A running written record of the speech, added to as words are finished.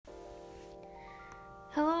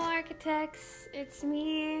Hello, architects. It's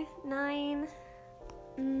me, 9.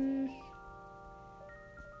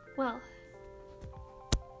 Well,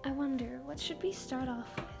 I wonder, what should we start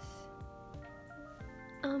off with?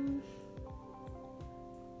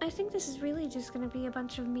 I think this is really just gonna be a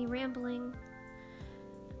bunch of me rambling.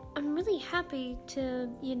 I'm really happy to,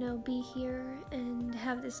 be here and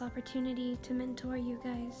have this opportunity to mentor you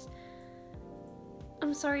guys.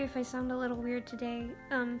 I'm sorry if I sound a little weird today.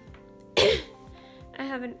 I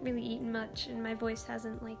haven't really eaten much, and my voice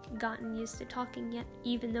hasn't, gotten used to talking yet,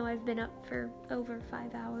 even though I've been up for over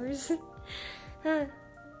 5 hours.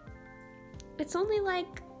 It's only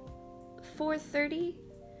 4:30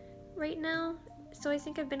 right now, so I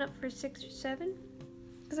think I've been up for 6 or 7.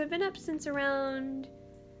 Because I've been up since around,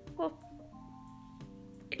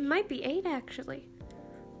 it might be 8 actually.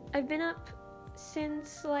 I've been up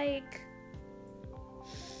since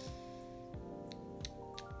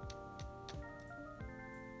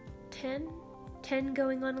 10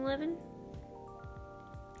 going on 11.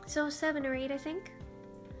 So 7 or 8, I think.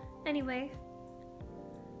 Anyway.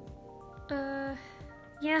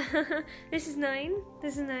 Yeah, this is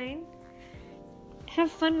 9. Have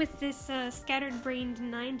fun with this scattered-brained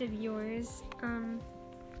mind of yours.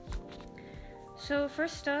 So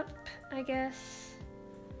first up, I guess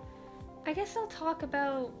I'll talk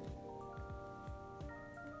about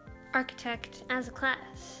architect as a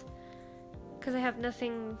class, because I have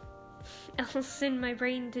nothing else in my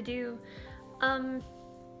brain to do.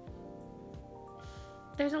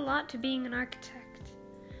 There's a lot to being an architect.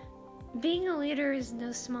 Being a leader is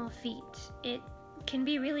no small feat. It can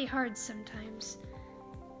be really hard sometimes.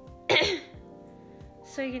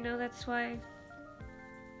 So, that's why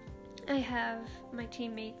I have my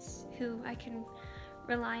teammates who I can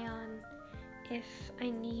rely on if I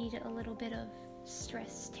need a little bit of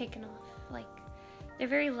stress taken off. They're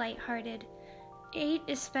very lighthearted. 8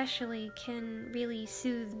 especially can really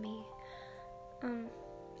soothe me.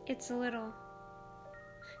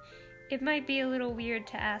 It might be a little weird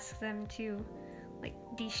to ask them to,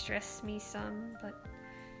 de-stress me some, but,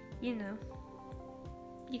 you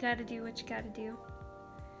gotta do what you gotta do.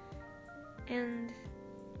 And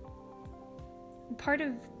part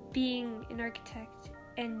of being an architect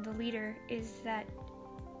and the leader is that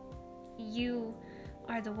you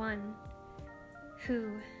are the one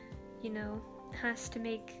who, has to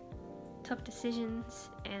make tough decisions,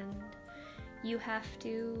 and you have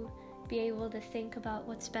to be able to think about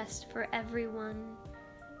what's best for everyone.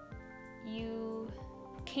 You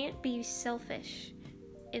can't be selfish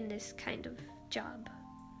in this kind of job.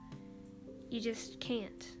 You just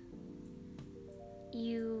can't.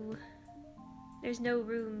 There's no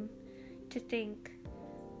room to think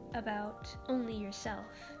about only yourself.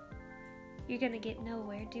 You're gonna get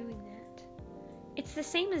nowhere doing that. It's the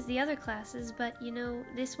same as the other classes, but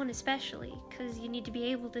this one especially, because you need to be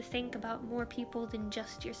able to think about more people than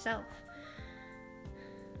just yourself.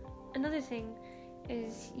 Another thing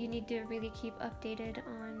is you need to really keep updated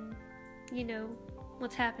on,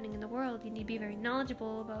 what's happening in the world. You need to be very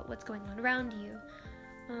knowledgeable about what's going on around you.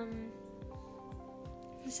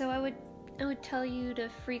 So I would tell you to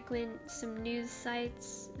frequent some news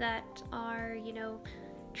sites that are,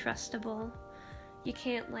 trustable. You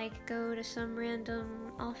can't go to some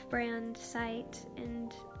random off-brand site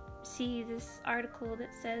and see this article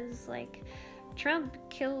that says Trump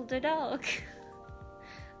killed a dog.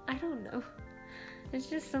 I don't know. It's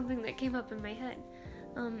just something that came up in my head.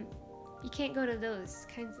 You can't go to those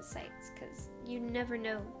kinds of sites because you never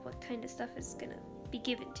know what kind of stuff is gonna be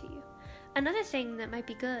given to you. Another thing that might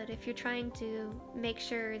be good if you're trying to make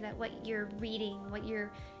sure that what you're reading, what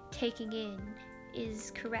you're taking in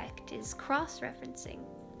is correct, is cross-referencing.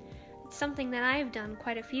 It's something that I've done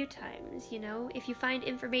quite a few times, If you find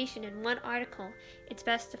information in one article, it's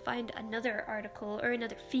best to find another article or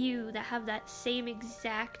another few that have that same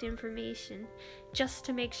exact information, just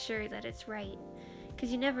to make sure that it's right.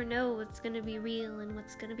 Because you never know what's going to be real and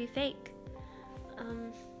what's going to be fake.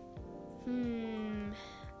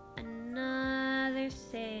 Another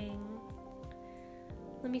thing.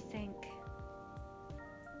 Let me think.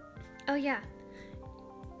 Oh yeah.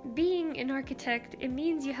 Being an architect, it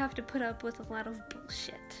means you have to put up with a lot of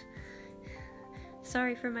bullshit.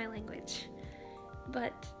 Sorry for my language.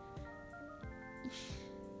 But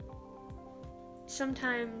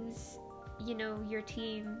sometimes, your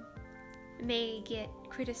team may get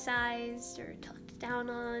criticized or talked down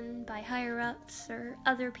on by higher-ups or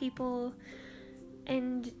other people,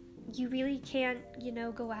 and you really can't,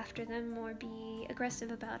 go after them or be aggressive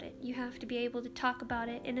about it. You have to be able to talk about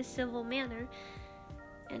it in a civil manner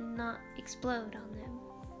and not explode on them.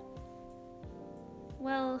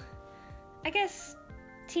 Well, I guess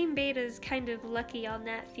Team Beta's kind of lucky on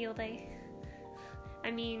that field.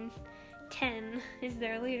 I mean, 10 is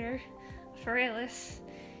their leader, Feralis.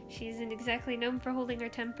 She isn't exactly known for holding her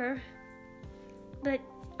temper. But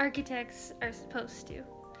architects are supposed to,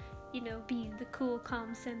 be the cool,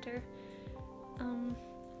 calm center.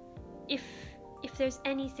 If there's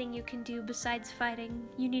anything you can do besides fighting,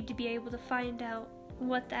 you need to be able to find out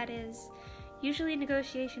what that is. Usually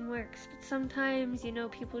negotiation works, but sometimes,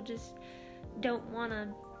 people just don't want to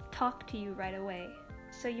talk to you right away.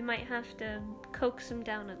 So you might have to coax them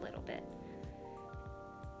down a little bit.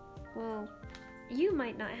 Well, you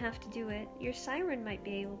might not have to do it. Your siren might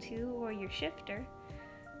be able to, or your shifter.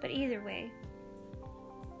 But either way.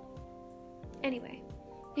 Anyway.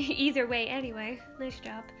 Nice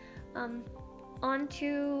job. On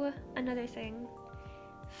to another thing.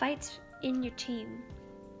 Fights in your team.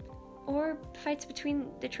 Or fights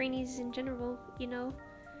between the trainees in general,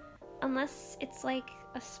 Unless it's like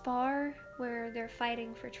a spar where they're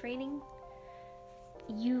fighting for training,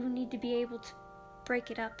 you need to be able to break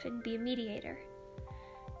it up and be a mediator.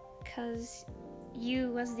 'Cause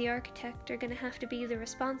you, as the architect, are gonna have to be the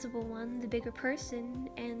responsible one, the bigger person,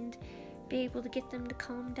 and be able to get them to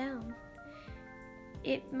calm down.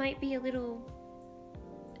 It might be a little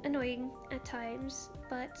annoying at times,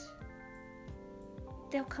 but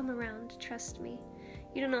they'll come around, trust me.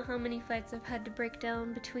 You don't know how many fights I've had to break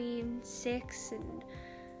down between 6 and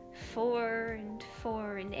 4 and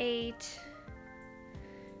 4 and 8.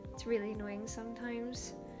 It's really annoying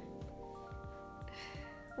sometimes.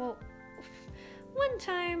 Well, one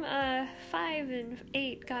time, 5 and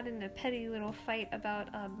 8 got in a petty little fight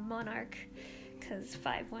about a monarch, 'cause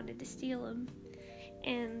 5 wanted to steal him.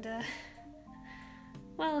 And,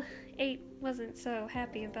 8 wasn't so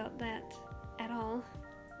happy about that at all.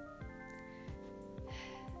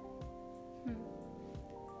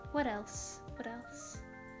 What else?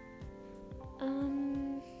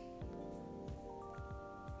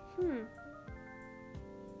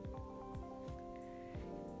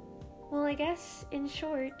 Well, I guess, in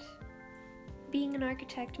short, being an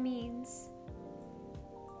architect means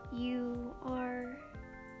you are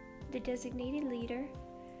the designated leader.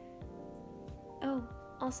 Oh,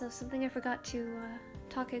 also, something I forgot to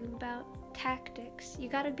talking about, tactics. You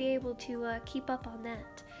gotta be able to keep up on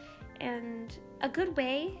that. And a good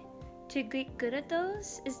way to get good at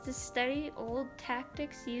those is to study old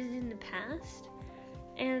tactics used in the past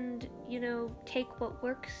and, take what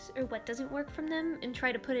works or what doesn't work from them and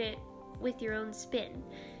try to put it with your own spin.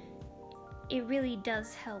 It really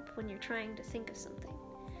does help when you're trying to think of something.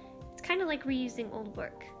 It's kind of like reusing old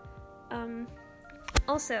work.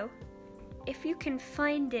 Also, if you can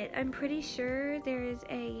find it, I'm pretty sure there is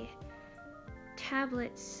a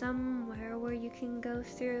tablet somewhere where you can go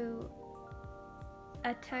through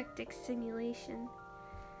a tactics simulation.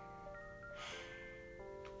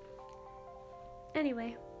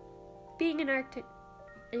 Anyway, being an architect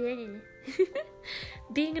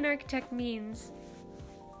means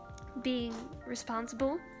being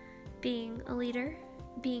responsible, being a leader,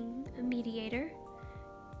 being a mediator,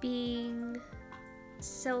 being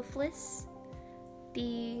selfless,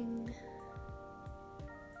 being...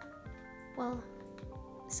 Well,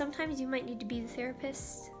 sometimes you might need to be the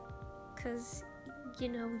therapist, because,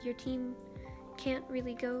 your team can't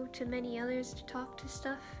really go to many others to talk to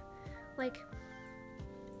stuff. Like,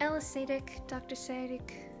 Alice Sadik, Dr.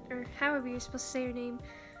 Sadik, or however you're supposed to say her name,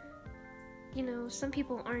 some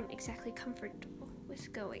people aren't exactly comfortable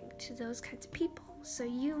with going to those kinds of people, so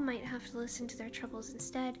you might have to listen to their troubles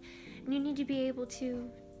instead, and you need to be able to,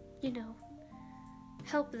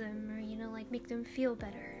 help them, or, make them feel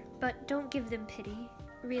better. But don't give them pity.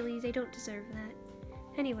 Really, they don't deserve that.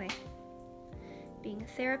 Anyway, being a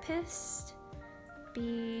therapist,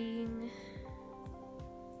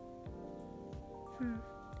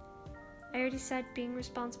 I already said being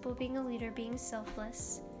responsible, being a leader, being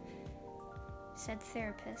selfless. Said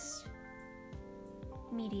therapist.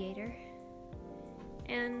 Mediator.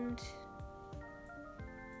 And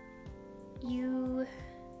you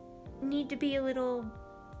need to be a little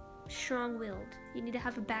strong-willed. You need to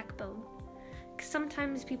have a backbone. Because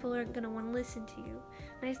sometimes people aren't going to want to listen to you.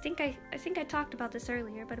 And I think I talked about this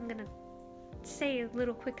earlier, but I'm going to say a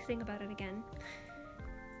little quick thing about it again.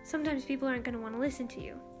 Sometimes people aren't going to want to listen to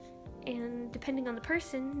you. And depending on the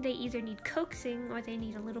person, they either need coaxing or they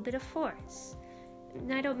need a little bit of force.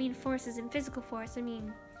 And I don't mean force as in physical force, I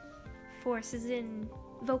mean force as in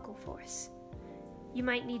vocal force. You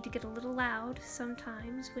might need to get a little loud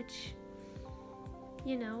sometimes, which,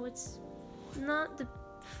 it's not the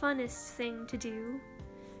funnest thing to do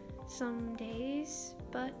some days,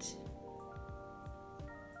 but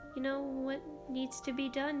you know, what needs to be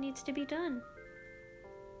done needs to be done.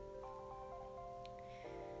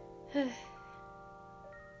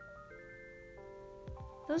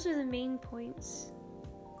 Those are the main points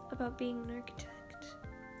about being an architect.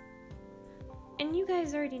 And you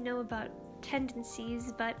guys already know about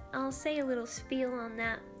tendencies, but I'll say a little spiel on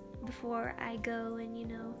that before I go and, you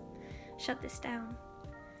know, shut this down.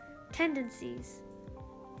 Tendencies.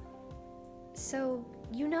 So,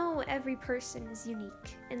 you know every person is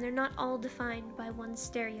unique, and they're not all defined by one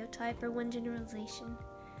stereotype or one generalization.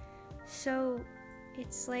 So,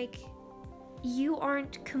 it's like, you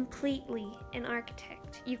aren't completely an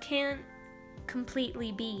architect. You can't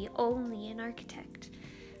completely be only an architect.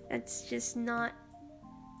 That's just not,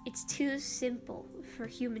 it's too simple for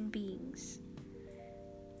human beings.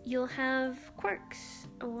 You'll have quirks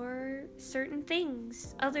or certain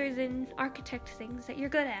things other than architect things that you're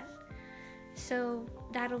good at. So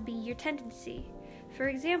that'll be your tendency. For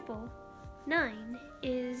example, 9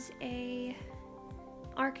 is a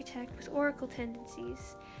architect with oracle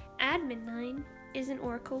tendencies. Admin 9 is an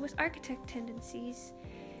oracle with architect tendencies.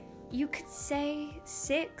 You could say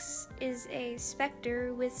 6 is a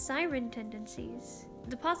specter with siren tendencies.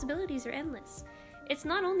 The possibilities are endless. It's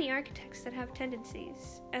not only architects that have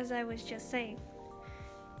tendencies, as I was just saying,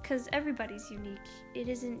 because everybody's unique. It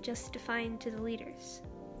isn't just defined to the leaders.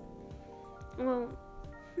 Well,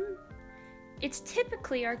 it's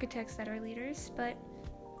typically architects that are leaders, but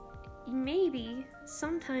maybe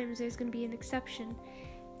sometimes there's going to be an exception,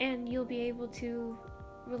 and you'll be able to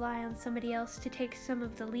rely on somebody else to take some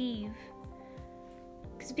of the leave.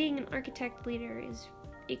 Because being an architect leader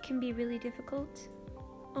it can be really difficult.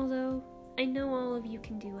 Although, I know all of you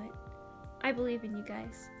can do it. I believe in you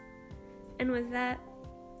guys. And with that,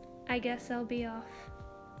 I guess I'll be off.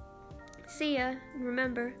 See ya, and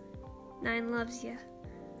remember, 9 loves ya.